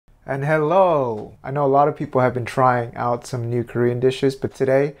And hello! I know a lot of people have been trying out some new Korean dishes, but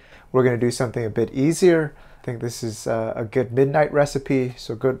today we're going to do something a bit easier. I think this is a good midnight recipe,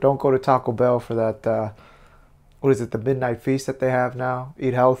 so don't go to Taco Bell for that, what is it, the midnight feast that they have now?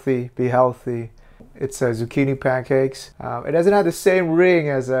 Eat healthy, be healthy. It's zucchini pancakes. It doesn't have the same ring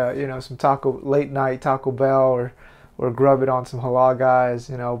as some late night Taco Bell or grub it on some halal guys,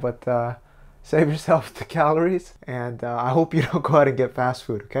 but save yourself the calories, and I hope you don't go out and get fast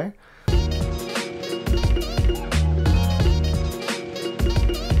food, okay?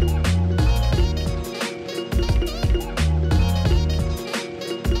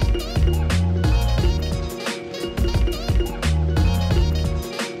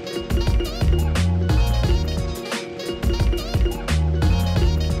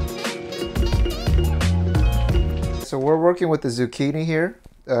 So we're working with the zucchini here.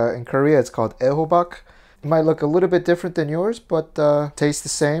 In Korea, it's called 애호박. It might look a little bit different than yours, but tastes the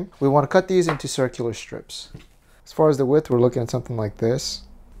same. We want to cut these into circular strips. As far as the width, we're looking at something like this.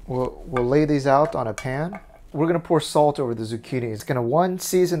 We'll lay these out on a pan. We're going to pour salt over the zucchini. It's going to, one,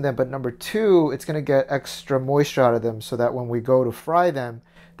 season them, but number two, it's going to get extra moisture out of them so that when we go to fry them,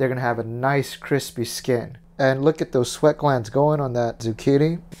 they're going to have a nice crispy skin. And look at those sweat glands going on that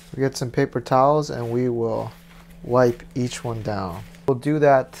zucchini. We get some paper towels and we will wipe each one down. We'll do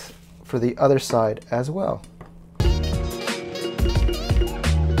that for the other side as well.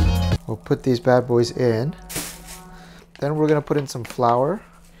 We'll put these bad boys in. Then we're gonna put in some flour.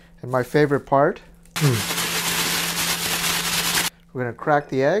 And my favorite part, we're gonna crack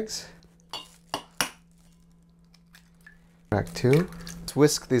the eggs. Crack two. Let's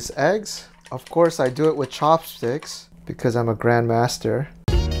whisk these eggs. Of course, I do it with chopsticks because I'm a grandmaster.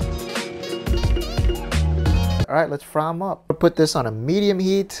 All right, let's fry them up. I'll put this on a medium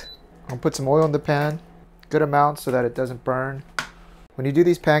heat. I'll put some oil in the pan, good amount so that it doesn't burn. When you do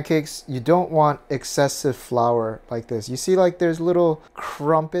these pancakes, you don't want excessive flour like this. You see like there's little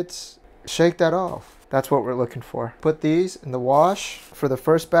crumpets? Shake that off. That's what we're looking for. Put these in the wash. For the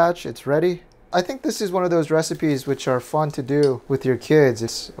first batch, it's ready. I think this is one of those recipes which are fun to do with your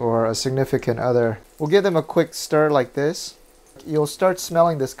kids or a significant other. We'll give them a quick stir like this. You'll start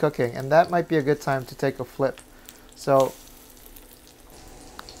smelling this cooking, and that might be a good time to take a flip. So,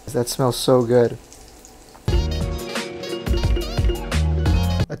 that smells so good.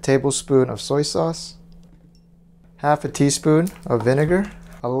 A tablespoon of soy sauce. Half a teaspoon of vinegar.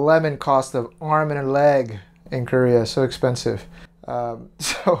 A lemon costs an arm and a leg in Korea, so expensive.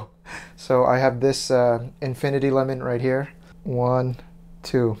 So I have this infinity lemon right here. 1,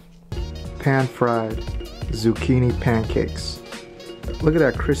 2. Pan fried zucchini pancakes. Look at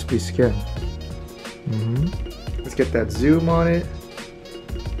that crispy skin. Let's get that zoom on it.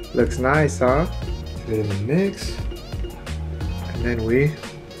 Looks nice, huh? Put it in the mix. And then we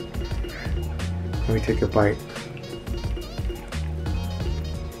take a bite.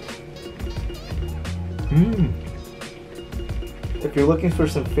 If you're looking for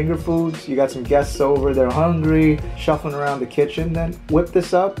some finger foods, you got some guests over, they're hungry, shuffling around the kitchen, then whip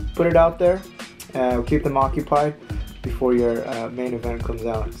this up, put it out there, and keep them occupied before your main event comes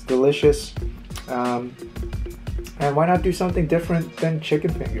out. It's delicious. And why not do something different than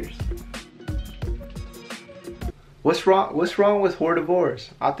chicken fingers? What's wrong with hors d'oeuvres?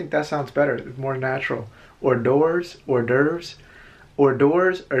 I think that sounds better. It's more natural. Hors d'oeuvres, hors d'oeuvres, hors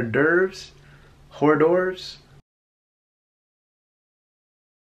d'oeuvres, hors d'oeuvres, hors d'oeuvres.